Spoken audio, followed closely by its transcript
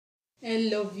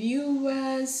Hello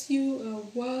viewers, you are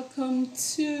welcome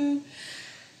to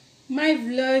my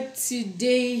vlog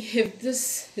today. If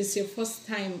this is your first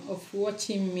time of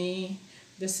watching me,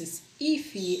 this is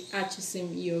Ify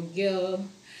Achisim, your girl.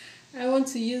 I want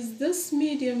to use this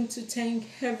medium to thank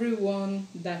everyone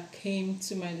that came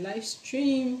to my live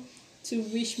stream to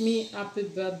wish me happy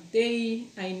birthday.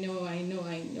 I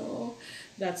know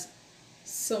that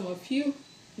some of you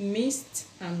missed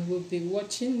and will be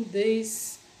watching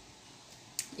this.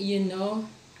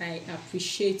 I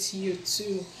appreciate you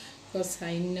too, because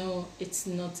I know it's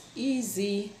not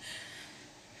easy.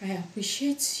 I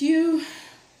appreciate you.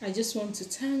 I just want to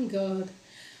thank God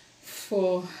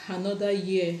for another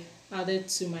year added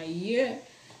to my year.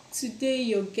 Today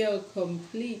your girl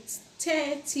completes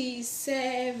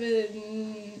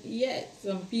 37. Yes,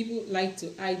 some people like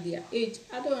to hide their age.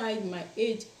 I don't hide my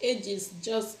age. Age is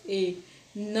just a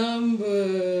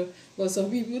number, but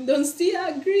some people don't still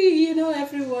agree.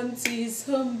 Everyone sees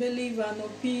home belief and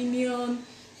opinion.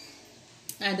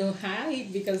 I don't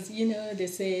hide because they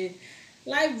say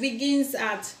life begins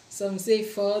at, some say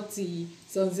 40,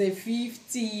 some say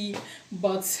 50,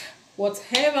 but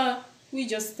whatever, we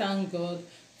just thank God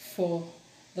for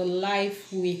the life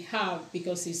we have,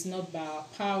 because it's not by our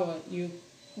power. You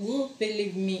will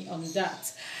believe me on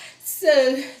that.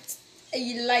 So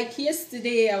like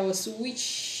yesterday, I was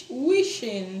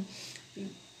wishing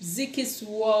Ziki's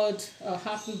word a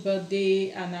happy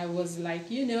birthday, and I was like,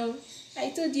 I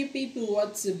told you people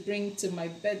what to bring to my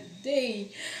birthday,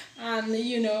 and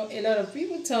a lot of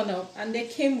people turn up and they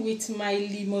came with my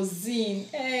limousine.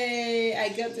 Hey, I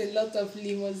got a lot of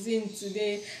limousine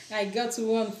today. I got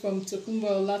one from Tokumbo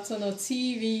Olatono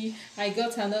TV. I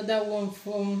got another one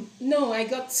I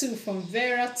got two from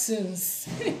Vera Tunes.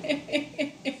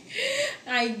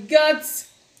 I got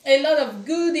a lot of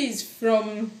goodies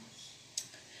from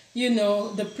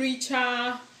the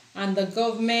preacher and the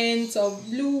government of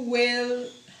Blue Whale.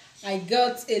 I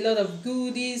got a lot of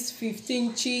goodies,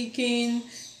 15 chicken,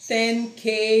 10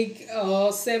 cake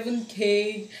or 7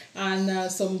 cake,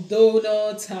 and some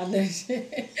donuts, and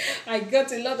I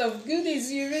got a lot of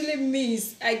goodies you really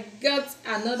miss. I got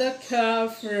another car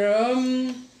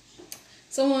from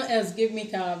someone else, gave me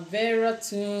car, Vera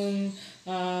Tune,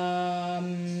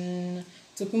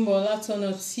 Tokumbo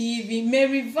Olatono TV,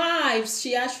 Mary Vibes.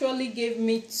 She actually gave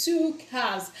me 2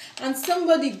 cars, and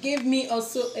somebody gave me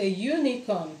also a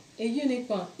unicorn.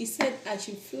 He said I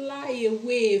should fly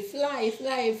away, fly.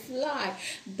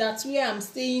 That where I'm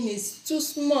staying is too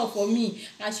small for me.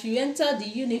 I should enter the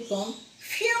unicorn.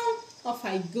 Phew, off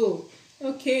I go.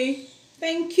 Okay,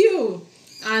 thank you.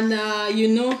 And a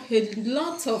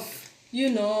lot of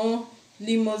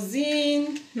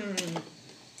limousine.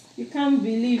 You can't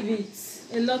believe it.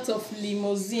 A lot of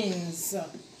limousines.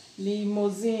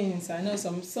 I know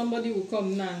somebody will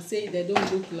come now and say they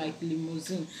don't look like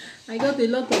limousine. I got a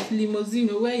lot of limousine.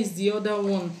 Where is the other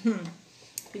one?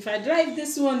 If I drive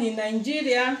this one in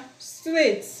Nigeria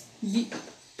straight,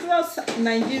 trust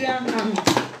Nigerian army,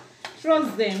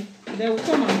 trust them, they will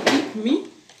come and pick me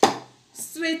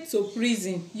straight to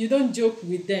prison. You don't joke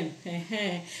with them.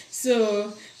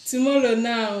 So tomorrow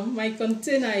now, my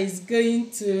container is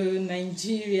going to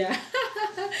Nigeria.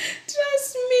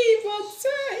 Trust me, but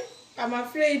I'm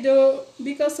afraid though,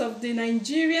 because of the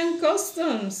Nigerian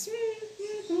customs.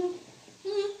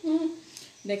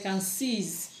 They can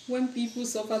seize when people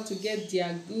suffer to get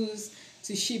their goods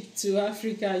to ship to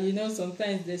Africa.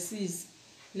 Sometimes they seize.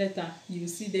 Later, you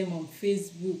see them on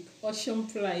Facebook. Auction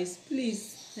price,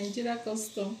 please, Nigeria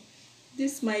custom.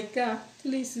 This my car,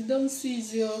 please don't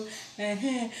seize your.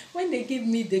 When they give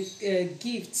me the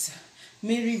gifts,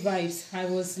 Mary Vibes, I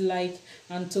was like,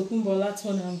 and Tokumbo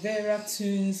Olatono and Vera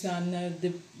Tunes, and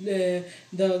the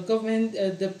government,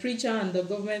 the preacher and the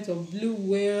government of Blue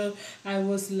Whale. I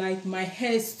was like, my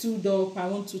hair stood up. I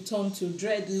want to turn to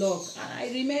dreadlock. And I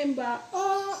remember,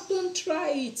 don't try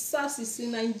it. SARS is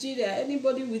in Nigeria.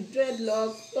 Anybody with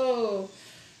dreadlock,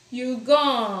 you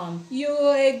gone.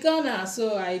 You're a goner.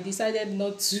 So I decided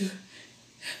not to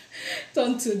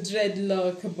turn to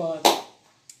dreadlock, but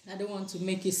I don't want to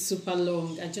make it super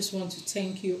long. I just want to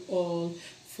thank you all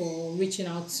for reaching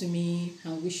out to me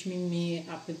and wishing me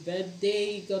happy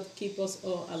birthday. God keep us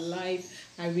all alive.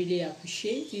 I really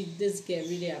appreciate it. This girl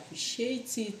really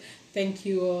appreciates it. Thank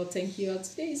you all. Thank you all.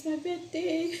 Today is my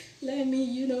birthday. Let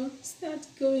me, start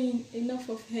going. Enough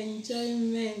of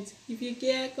enjoyment. If you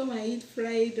care, come and eat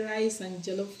fried rice and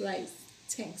jollof rice.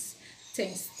 Thanks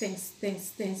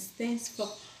for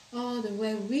all the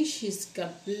well wishes.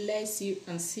 God bless you,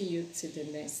 and see you till the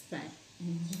next time.